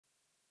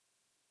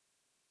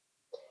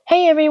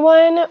Hey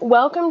everyone,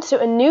 welcome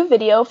to a new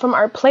video from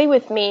our Play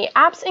With Me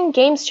Apps and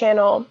Games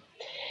channel.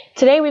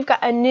 Today we've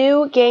got a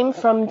new game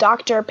from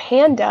Dr.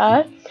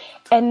 Panda,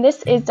 and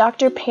this is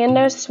Dr.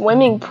 Panda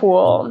Swimming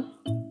Pool.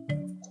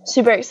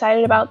 Super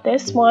excited about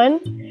this one.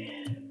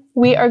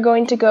 We are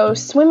going to go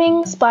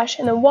swimming, splash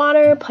in the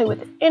water, play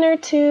with inner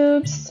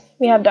tubes.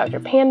 We have Dr.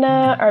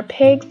 Panda, our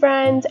pig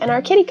friend, and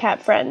our kitty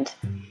cat friend.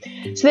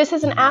 So this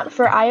is an app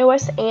for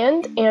iOS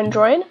and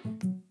Android.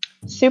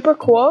 Super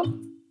cool.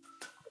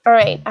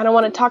 Alright, I don't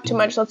want to talk too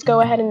much. Let's go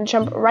ahead and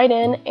jump right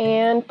in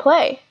and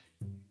play.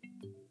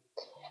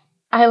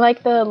 I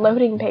like the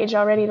loading page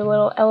already, the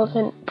little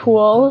elephant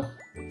pool.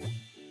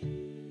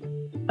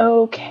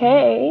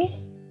 Okay,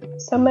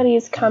 somebody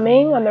is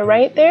coming on the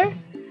right there,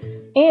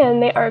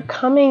 and they are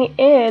coming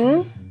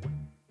in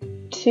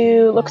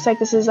to, looks like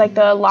this is like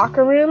the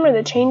locker room or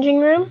the changing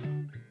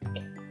room.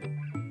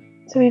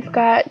 So we've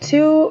got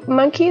two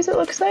monkeys, it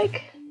looks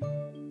like.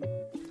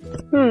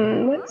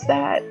 What's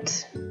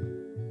that?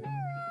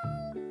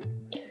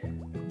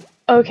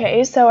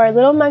 Okay, so our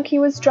little monkey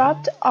was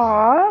dropped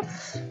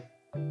off.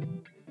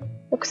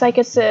 Looks like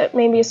it's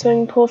maybe a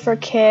swimming pool for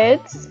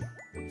kids.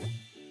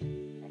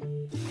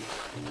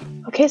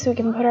 Okay, so we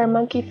can put our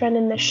monkey friend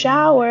in the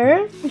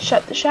shower, and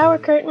shut the shower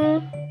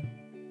curtain,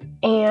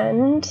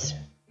 and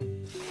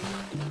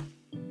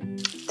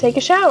take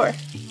a shower.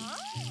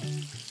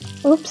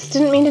 Oops,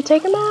 didn't mean to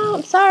take him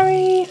out,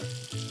 sorry.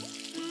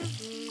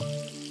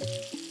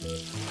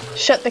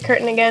 Shut the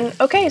curtain again.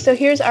 Okay, so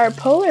here's our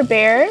polar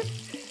bear.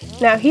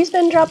 Now he's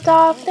been dropped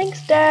off.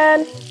 Thanks,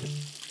 Dad.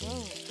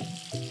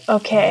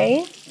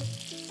 Okay.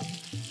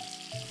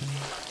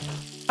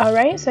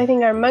 Alright, so I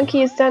think our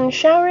monkey is done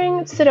showering.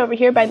 Let's sit over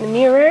here by the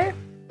mirror.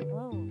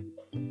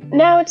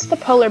 Now it's the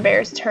polar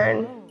bear's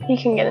turn. He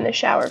can get in the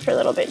shower for a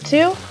little bit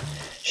too.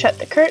 Shut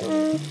the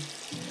curtain.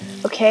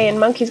 Okay, and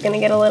monkey's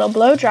gonna get a little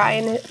blow dry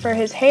in it for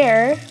his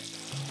hair.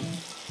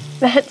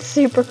 That's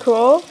super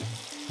cool.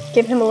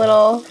 Give him a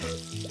little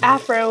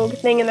afro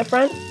thing in the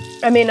front.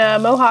 I mean, a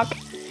mohawk.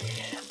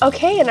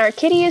 Okay, and our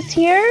kitty is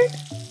here.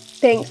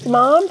 Thanks,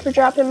 Mom, for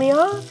dropping me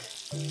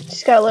off.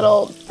 She's got a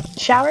little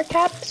shower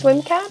cap,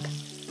 swim cap.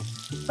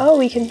 Oh,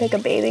 we can pick a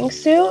bathing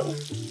suit.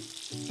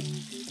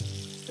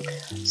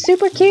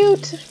 Super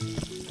cute.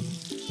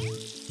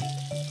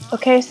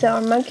 Okay, so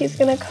our monkey's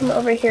gonna come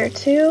over here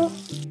too.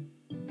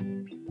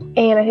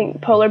 And I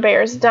think polar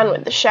bear is done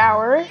with the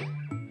shower.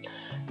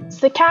 It's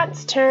the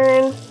cat's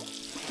turn.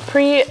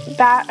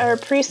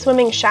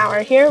 Pre-swimming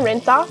shower here,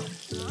 rinse off.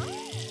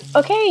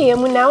 Okay,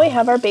 and now we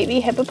have our baby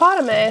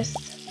hippopotamus.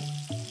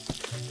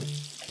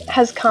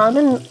 Has come,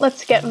 and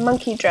let's get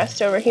monkey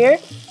dressed over here.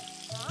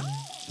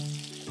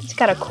 He's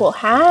got a cool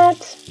hat.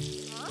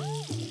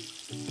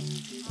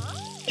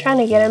 Trying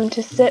to get him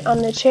to sit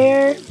on the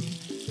chair.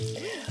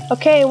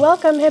 Okay,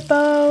 welcome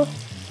Hippo.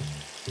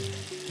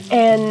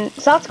 And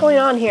so lots going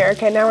on here.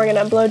 Okay, now we're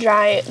gonna blow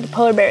dry the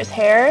polar bear's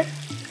hair.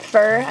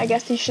 Fur, I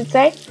guess you should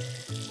say.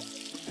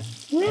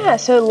 Yeah,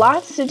 so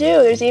lots to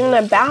do. There's even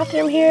a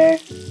bathroom here.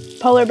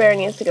 Polar bear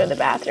needs to go to the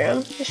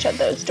bathroom. Just shut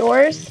those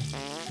doors.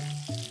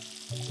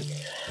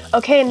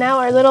 Okay, now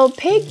our little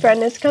pig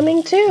friend is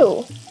coming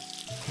too.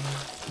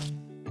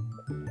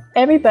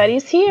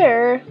 Everybody's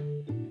here.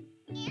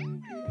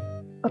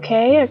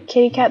 Okay, our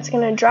kitty cat's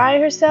gonna dry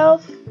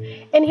herself.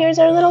 And here's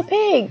our little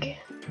pig.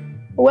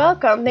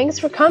 Welcome, thanks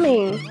for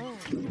coming.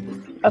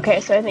 Okay,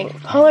 so I think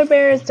polar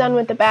bear is done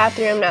with the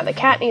bathroom. Now the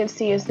cat needs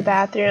to use the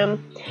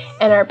bathroom.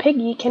 And our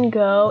piggy can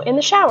go in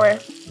the shower.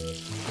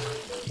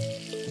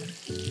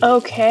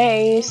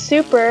 Okay,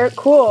 super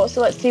cool.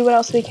 So let's see what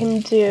else we can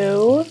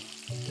do.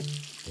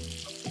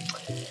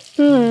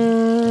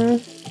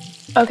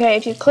 Okay,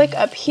 if you click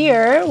up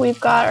here, we've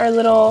got our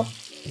little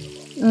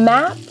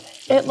map,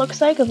 it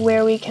looks like, of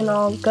where we can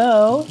all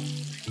go.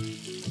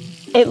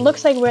 It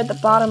looks like we're at the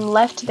bottom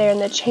left there in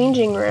the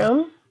changing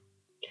room.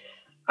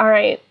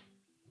 Alright,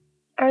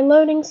 our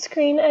loading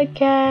screen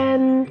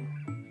again.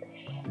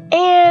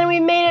 And we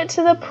made it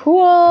to the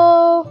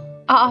pool!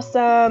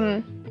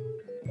 Awesome!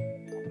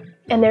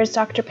 And there's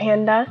Dr.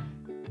 Panda.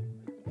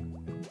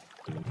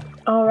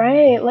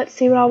 Alright, let's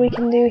see what all we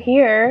can do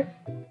here.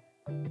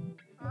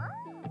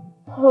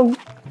 Oh,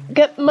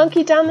 get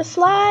monkey down the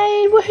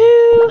slide,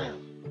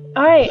 woohoo!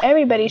 Alright,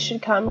 everybody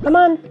should come. Come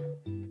on.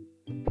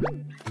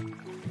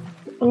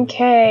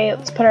 Okay,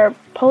 let's put our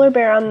polar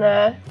bear on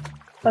the...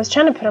 I was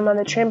trying to put him on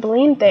the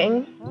trampoline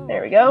thing.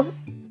 There we go.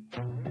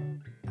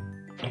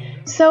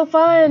 So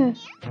fun!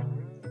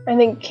 I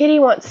think Kitty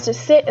wants to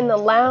sit in the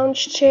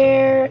lounge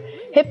chair.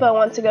 Hippo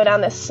wants to go down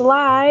the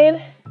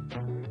slide.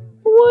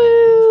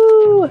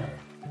 Woo!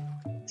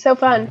 So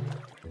fun.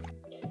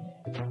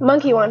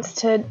 Monkey wants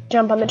to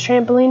jump on the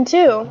trampoline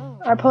too.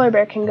 Our polar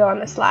bear can go on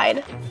the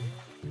slide.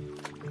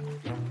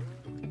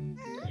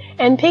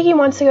 And Piggy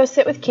wants to go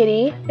sit with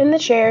Kitty in the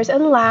chairs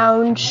and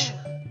lounge.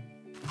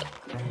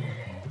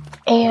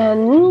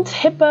 And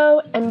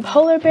Hippo and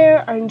polar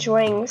bear are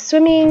enjoying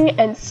swimming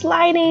and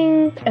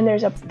sliding. And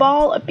there's a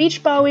ball, a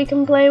beach ball we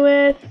can play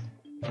with.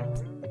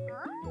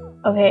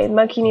 Okay,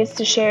 monkey needs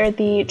to share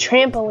the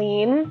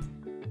trampoline.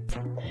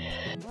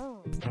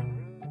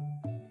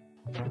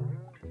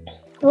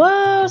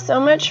 Whoa, so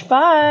much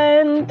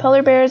fun.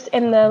 Polar bears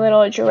in the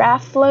little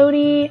giraffe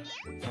floaty.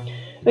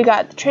 We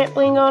got the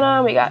trampoline going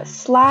on. We got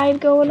slide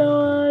going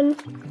on.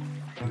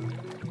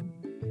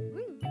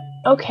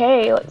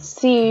 Okay, let's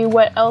see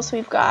what else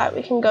we've got.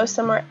 We can go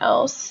somewhere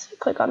else.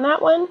 Click on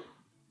that one.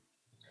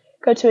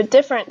 Go to a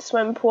different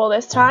swim pool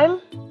this time.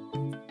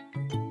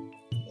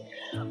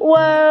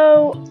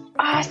 Whoa,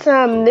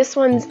 awesome. This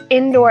one's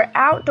indoor,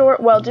 outdoor,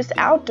 well, just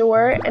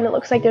outdoor, and it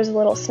looks like there's a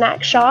little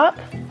snack shop.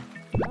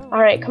 All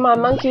right, come on,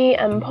 monkey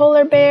and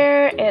polar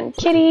bear and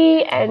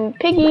kitty and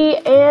piggy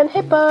and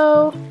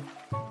hippo.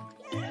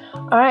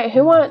 All right,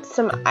 who wants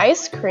some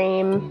ice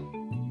cream?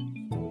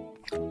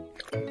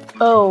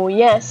 Oh,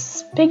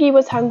 yes, piggy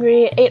was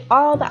hungry, ate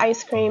all the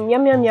ice cream.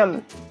 Yum, yum,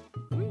 yum.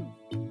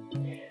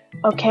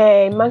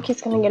 Okay,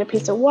 monkey's gonna get a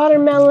piece of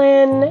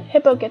watermelon.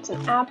 Hippo gets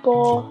an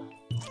apple.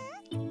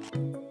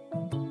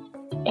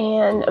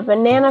 And a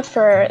banana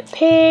for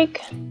pig.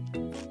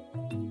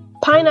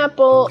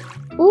 Pineapple.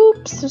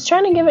 Oops, I was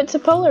trying to give it to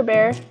polar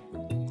bear.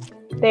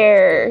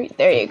 There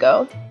you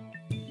go.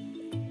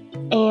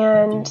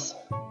 And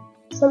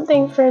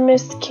something for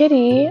Miss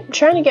Kitty. I'm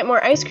trying to get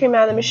more ice cream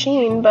out of the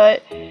machine,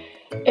 but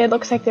it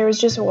looks like there was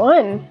just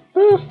one.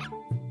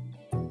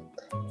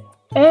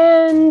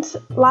 And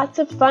lots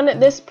of fun at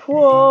this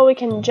pool. We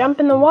can jump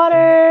in the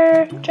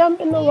water. Jump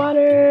in the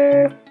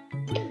water.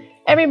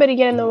 Everybody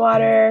get in the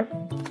water.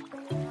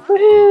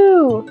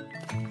 Woohoo!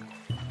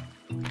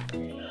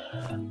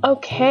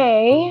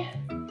 Okay.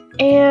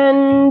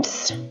 And,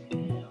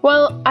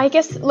 well, I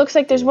guess it looks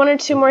like there's one or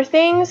two more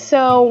things,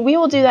 so we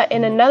will do that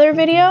in another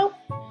video.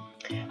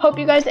 Hope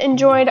you guys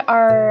enjoyed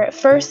our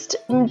first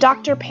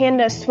Dr.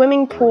 Panda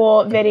swimming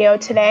pool video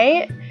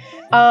today.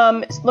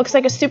 Looks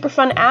like a super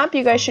fun app.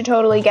 You guys should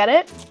totally get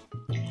it.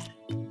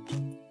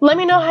 Let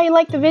me know how you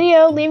liked the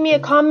video. Leave me a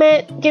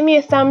comment. Give me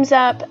a thumbs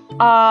up.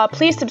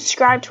 Please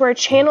subscribe to our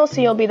channel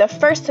so you'll be the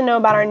first to know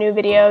about our new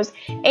videos.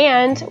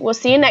 And we'll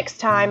see you next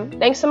time.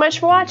 Thanks so much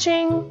for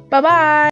watching. Bye-bye.